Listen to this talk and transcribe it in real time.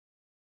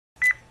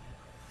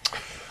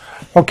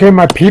Okay,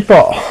 my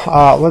people,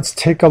 let's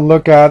take a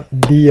look at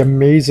the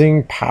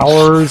amazing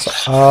powers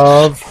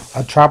of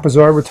a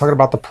trapezoid. We're talking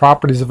about the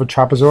properties of a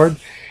trapezoid.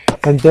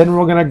 And then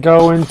we're going to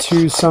go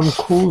into some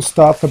cool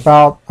stuff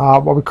about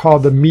what we call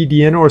the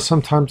median, or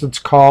sometimes it's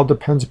called,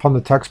 depends upon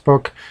the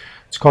textbook,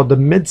 it's called the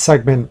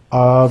mid-segment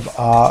of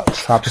a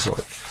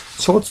trapezoid.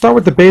 So let's start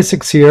with the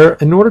basics here.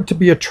 In order to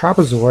be a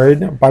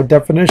trapezoid, by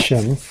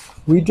definition,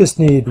 we just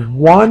need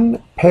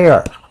one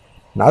pair,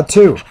 not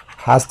two.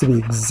 Has to be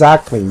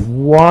exactly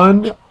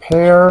one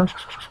pair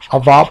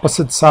of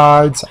opposite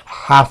sides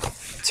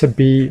have to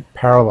be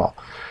parallel.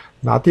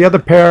 Not the other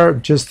pair,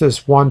 just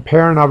this one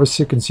pair. And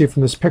obviously you can see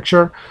from this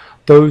picture,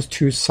 those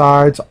two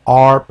sides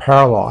are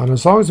parallel. And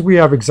as long as we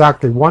have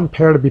exactly one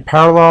pair to be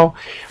parallel,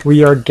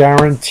 we are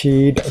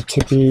guaranteed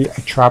to be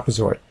a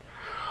trapezoid.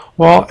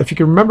 Well, if you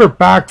can remember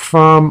back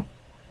from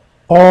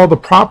all the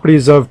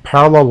properties of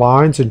parallel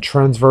lines and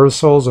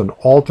transversals and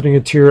alternating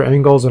interior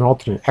angles and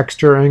alternating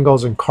exterior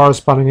angles and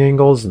corresponding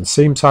angles and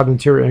same side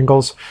interior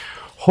angles,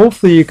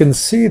 hopefully you can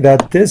see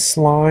that this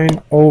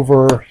line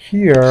over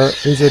here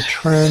is a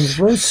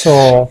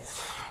transversal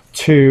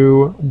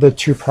to the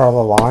two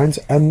parallel lines,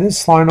 and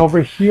this line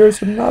over here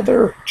is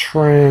another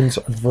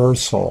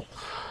transversal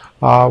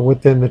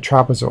within the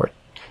trapezoid.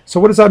 So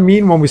what does that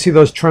mean when we see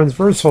those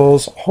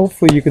transversals?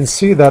 Hopefully you can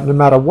see that no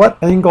matter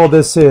what angle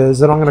this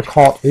is, and I'm going to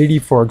call it 80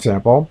 for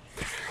example,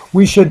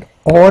 we should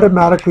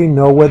automatically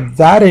know what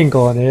that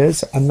angle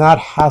is, and that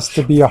has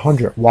to be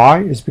 100.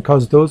 Why? Is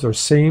because those are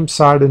same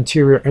side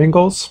interior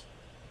angles.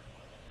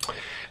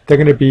 They're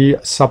going to be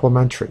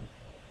supplementary.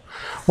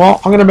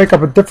 Well, I'm going to make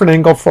up a different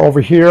angle for over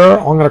here.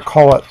 I'm going to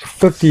call it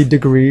 50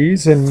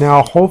 degrees. And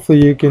now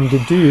hopefully you can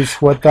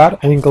deduce what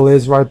that angle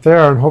is right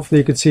there. And hopefully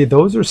you can see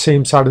those are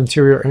same side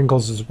interior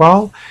angles as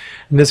well.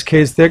 In this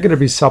case, they're going to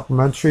be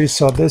supplementary.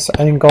 So this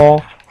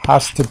angle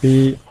has to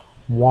be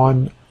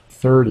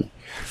 130.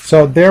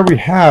 So there we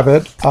have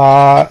it.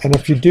 And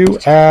if you do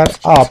add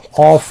up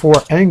all four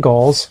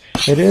angles,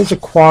 it is a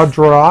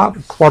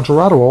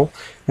quadrilateral.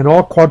 And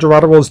all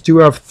quadrilaterals do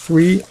have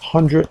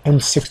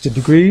 360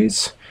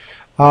 degrees.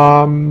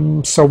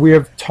 So we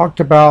have talked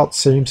about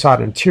same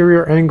side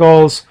interior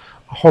angles.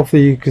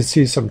 Hopefully you can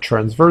see some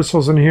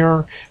transversals in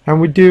here. And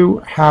we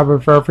do have a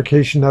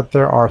verification that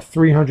there are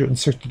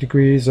 360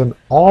 degrees in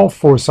all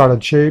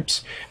four-sided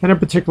shapes. And in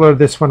particular,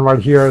 this one right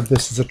here,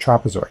 this is a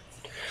trapezoid.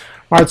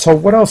 All right, so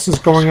what else is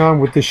going on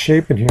with this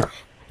shape in here?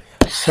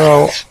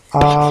 So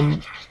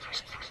I'm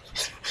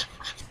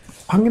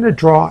going to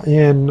draw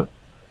in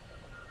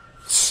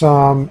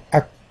an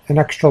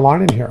extra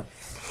line in here.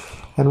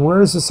 And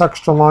where is this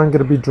extra line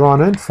going to be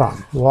drawn in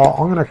from? Well,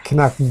 I'm going to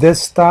connect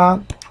this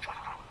dot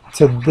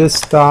to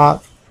this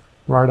dot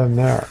right in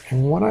there.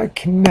 And when I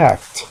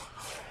connect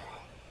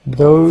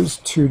those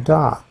two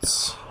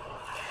dots,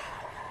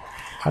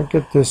 I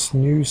get this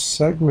new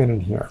segment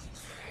in here.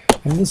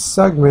 And this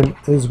segment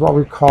is what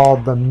we call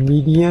the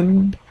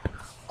median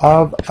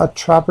of a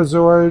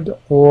trapezoid,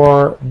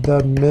 or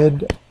the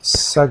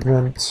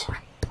mid-segment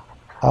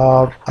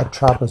of a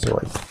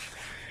trapezoid.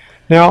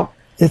 Now,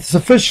 it's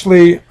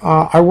officially,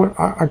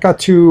 I got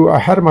too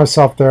ahead of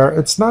myself there.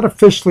 It's not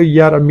officially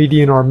yet a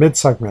median or a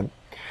mid-segment,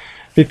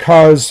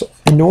 because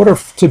in order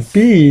to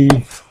be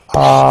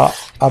a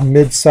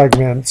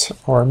mid-segment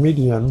or a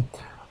median,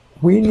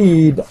 we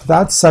need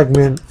that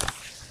segment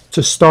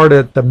to start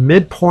at the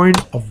midpoint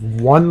of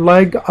one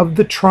leg of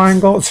the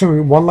triangle,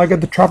 one leg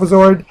of the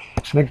trapezoid,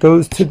 and it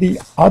goes to the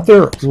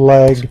other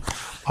leg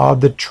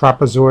of the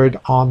trapezoid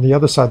on the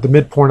other side, the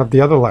midpoint of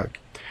the other leg.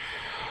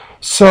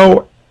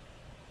 So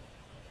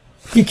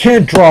you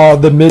can't draw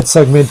the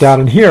mid-segment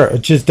down in here.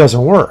 It just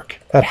doesn't work.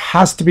 It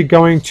has to be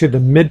going to the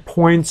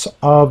midpoints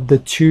of the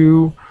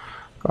two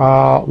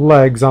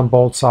legs on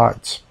both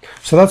sides.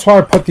 So that's why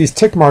I put these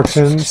tick marks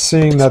in,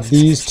 seeing that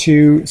these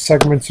two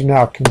segments are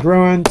now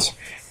congruent.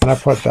 And I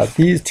put that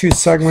these two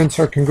segments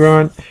are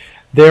congruent.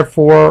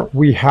 Therefore,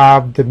 we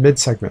have the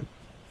mid-segment,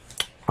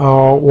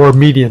 or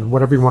median,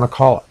 whatever you want to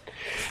call it.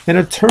 And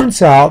it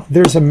turns out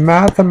there's a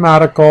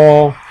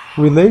mathematical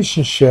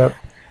relationship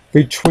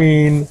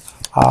between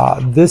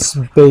this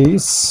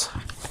base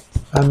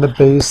and the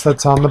base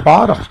that's on the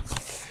bottom. I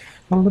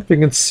don't know if you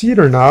can see it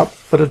or not,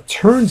 but it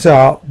turns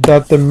out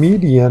that the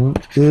median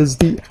is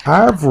the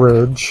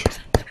average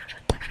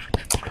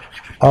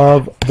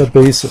of the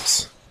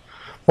bases.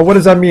 Well, what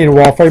does that mean?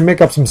 Well, if I make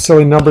up some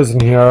silly numbers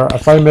in here,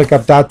 if I make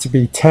up that to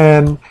be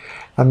 10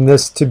 and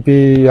this to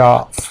be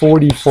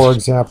 40, for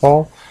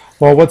example,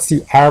 well, what's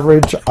the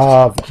average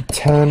of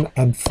 10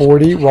 and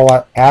 40? Well,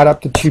 I add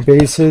up the two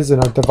bases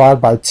and I divide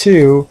by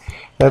 2.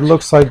 It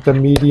looks like the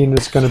median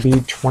is going to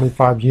be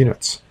 25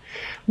 units.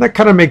 And that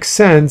kind of makes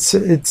sense.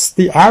 It's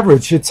the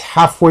average. It's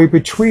halfway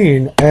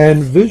between.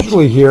 And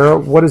visually here,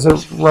 what does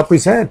it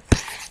represent?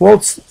 Well,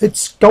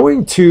 it's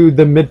going to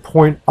the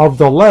midpoint of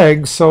the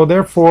leg, so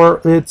therefore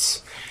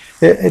it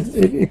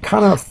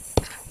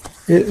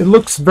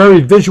looks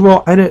very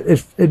visual, and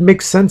it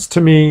makes sense to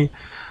me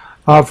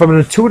from an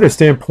intuitive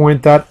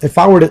standpoint that if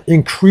I were to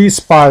increase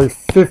by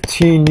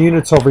 15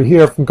 units over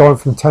here, from going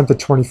from 10 to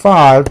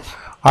 25,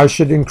 I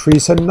should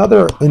increase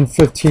another in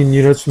 15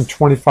 units from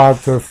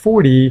 25 to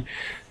 40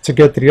 to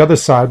get to the other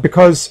side,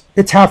 because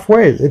it's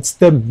halfway. It's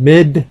the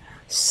mid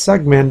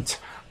segment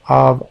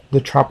of the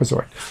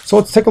trapezoid. So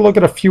let's take a look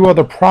at a few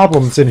other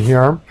problems in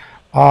here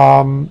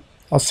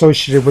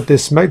associated with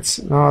this mid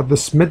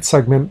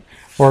segment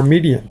or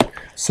median.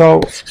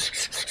 So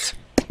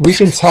we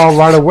can tell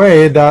right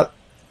away that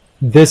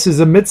this is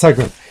a mid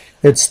segment.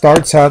 It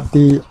starts at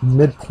the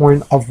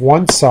midpoint of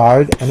one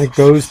side and it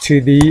goes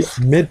to the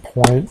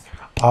midpoint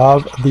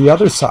of the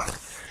other side.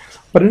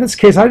 But in this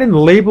case, I didn't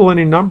label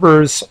any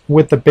numbers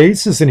with the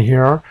bases in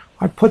here.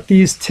 I put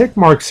these tick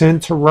marks in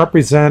to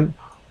represent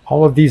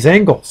all of these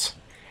angles.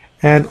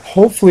 And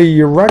hopefully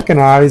you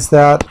recognize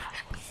that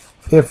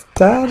if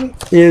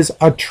that is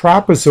a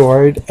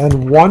trapezoid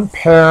and one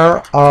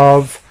pair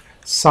of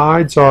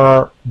sides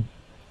are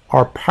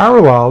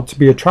parallel to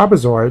be a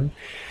trapezoid,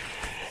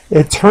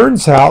 it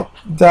turns out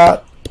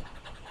that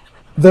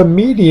the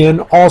median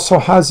also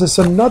has this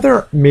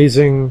another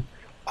amazing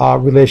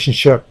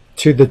relationship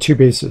to the two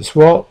bases.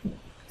 Well,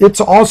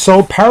 it's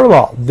also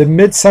parallel. The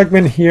mid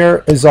segment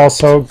here is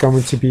also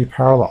going to be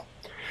parallel,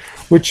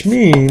 which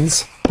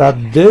means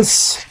that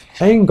this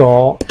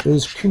angle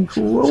is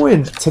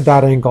congruent to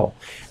that angle,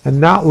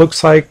 and that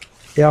looks like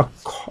a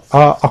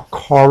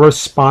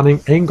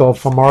corresponding angle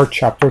from our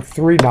chapter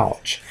 3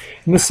 knowledge.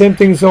 And the same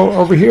thing is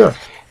over here.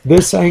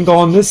 This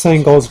angle and this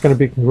angle is going to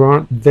be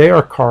congruent. They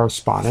are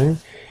corresponding.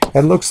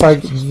 It looks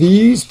like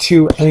these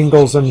two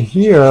angles in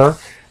here,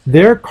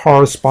 they're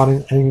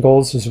corresponding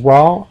angles as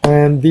well,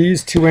 and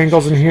these two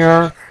angles in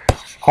here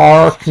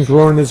are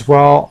congruent as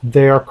well.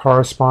 They are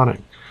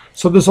corresponding.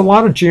 So there's a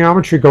lot of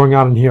geometry going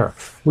on in here.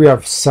 We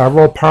have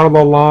several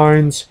parallel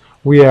lines.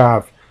 We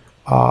have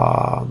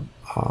a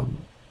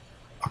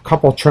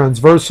couple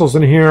transversals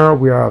in here.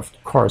 We have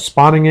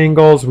corresponding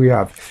angles. We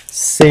have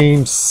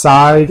same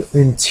side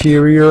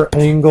interior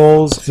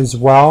angles as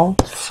well.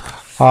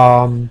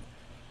 And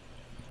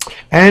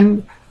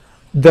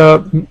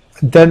then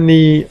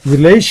the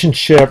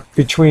relationship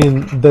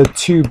between the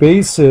two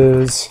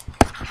bases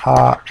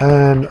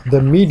and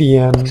the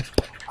median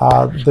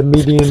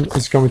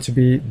is going to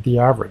be the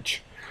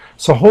average.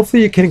 So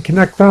hopefully you can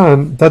connect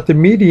on that the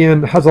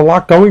median has a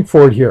lot going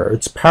for it here.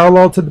 It's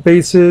parallel to the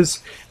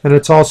bases, and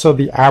it's also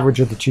the average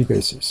of the two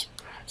bases.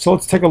 So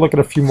let's take a look at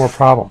a few more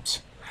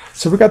problems.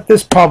 So we got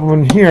this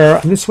problem in here,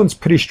 and this one's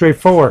pretty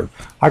straightforward.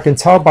 I can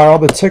tell by all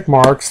the tick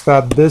marks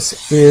that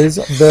this is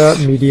the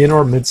median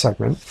or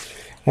mid-segment.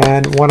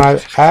 And when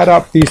I add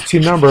up these two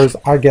numbers,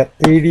 I get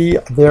 80,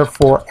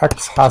 therefore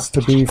x has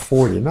to be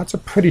 40. And that's a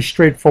pretty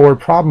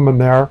straightforward problem in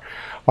there.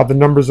 The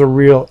numbers are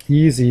real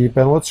easy,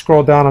 but let's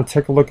scroll down and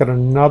take a look at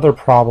another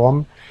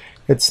problem.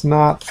 It's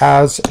not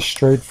as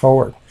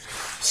straightforward.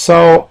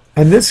 So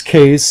in this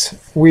case,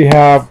 we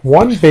have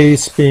one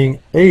base being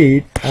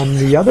 8 and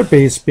the other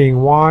base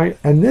being y.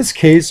 In this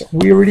case,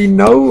 we already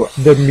know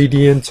the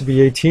median to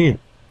be 18.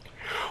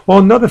 Well,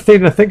 another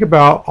thing to think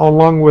about,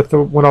 along with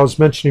what I was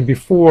mentioning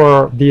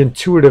before, the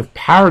intuitive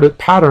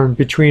pattern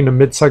between the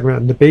mid-segment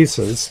and the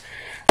bases.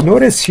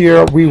 Notice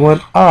here we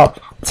went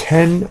up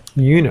 10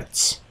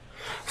 units.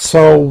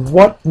 So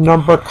what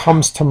number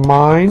comes to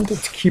mind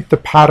to keep the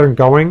pattern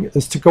going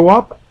is to go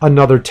up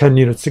another 10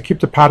 units to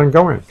keep the pattern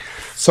going.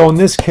 So in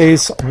this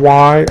case,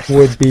 y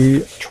would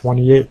be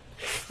 28.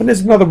 And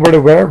there's another way to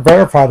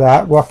verify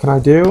that. What can I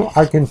do?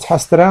 I can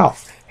test it out.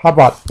 How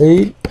about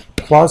 8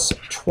 plus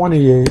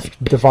 28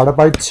 divided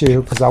by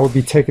 2, because that would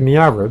be taking the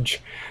average.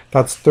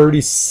 That's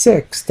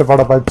 36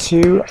 divided by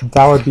 2,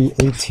 that would be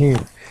 18.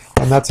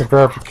 And that's a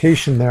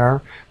verification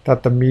there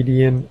that the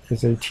median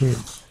is 18.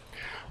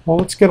 Well,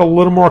 let's get a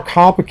little more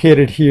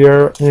complicated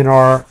here in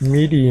our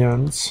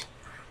medians.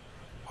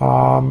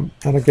 And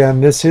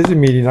again, this is a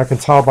median. I can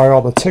tell by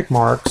all the tick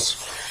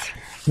marks.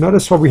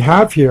 Notice what we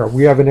have here.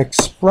 We have an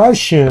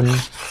expression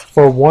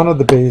for one of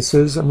the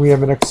bases, and we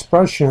have an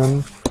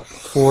expression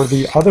for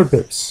the other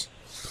base.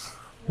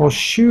 Well,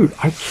 shoot,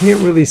 I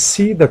can't really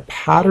see the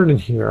pattern in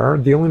here.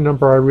 The only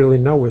number I really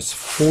know is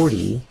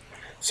 40.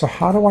 So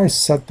how do I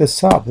set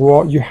this up?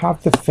 Well, you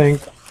have to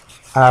think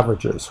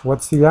averages.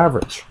 What's the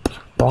average?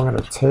 Well, I'm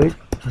going to take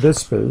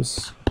this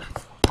base,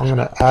 I'm going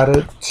to add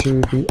it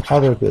to the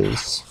other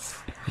base,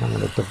 and I'm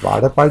going to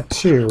divide it by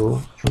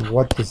 2, and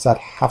what does that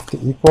have to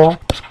equal?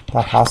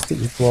 That has to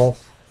equal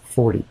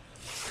 40.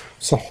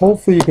 So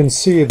hopefully you can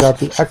see that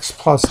the x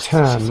plus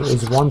 10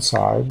 is one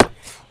side,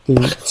 the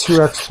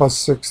 2x plus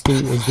 60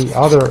 is the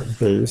other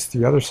base,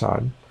 the other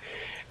side,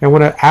 and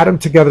when I add them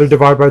together to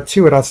divide by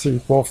 2, it has to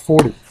equal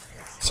 40.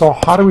 So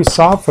how do we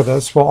solve for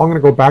this? Well, I'm going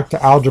to go back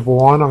to Algebra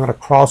 1, I'm going to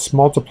cross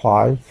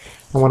multiply.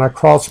 And when I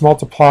cross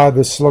multiply,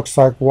 this looks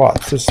like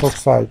what? This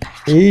looks like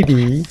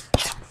 80,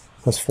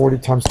 because 40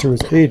 times 2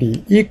 is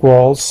 80,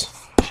 equals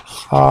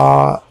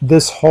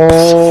this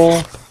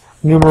whole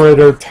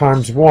numerator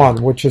times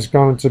 1, which is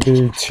going to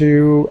be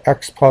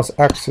 2x plus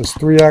x is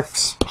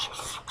 3x,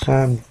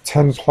 and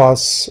 10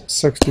 plus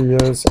 60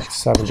 is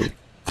 70.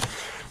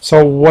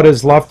 So what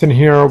is left in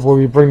here? Well,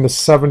 we bring the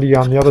 70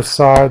 on the other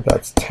side.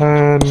 That's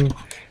 10.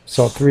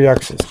 So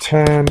 3x is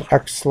 10.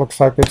 X looks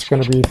like it's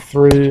going to be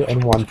 3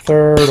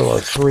 1/3 or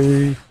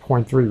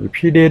 3.3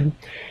 repeated.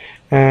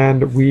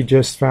 And we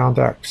just found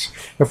x.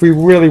 If we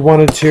really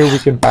wanted to, we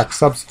can back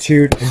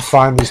substitute and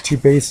find these two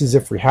bases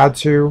if we had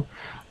to,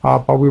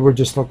 but we were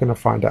just looking to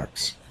find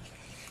x.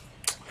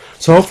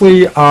 So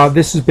hopefully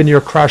this has been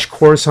your crash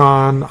course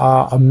on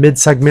a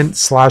mid-segment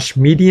 /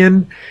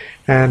 median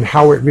and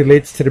how it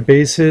relates to the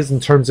bases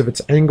in terms of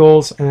its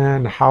angles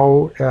and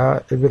how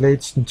it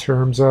relates in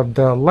terms of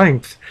the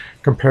length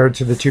compared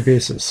to the two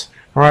bases.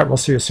 All right, we'll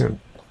see you soon.